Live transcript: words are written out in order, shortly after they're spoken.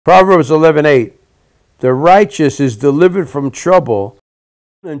Proverbs 11:8. The righteous is delivered from trouble,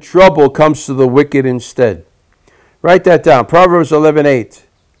 and trouble comes to the wicked instead. Write that down. Proverbs 11:8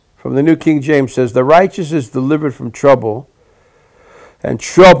 from the New King James says, the righteous is delivered from trouble, and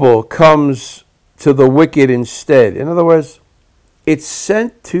trouble comes to the wicked instead. In other words, it's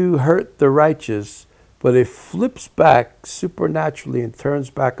sent to hurt the righteous, but it flips back supernaturally and turns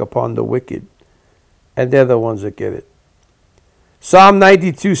back upon the wicked. And they're the ones that get it. Psalm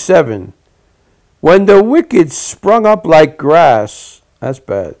 92:7. When the wicked sprung up like grass, that's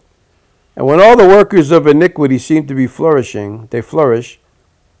bad. And when all the workers of iniquity seem to be flourishing, they flourish,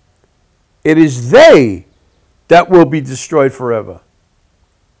 it is they that will be destroyed forever.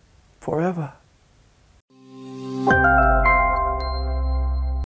 Forever.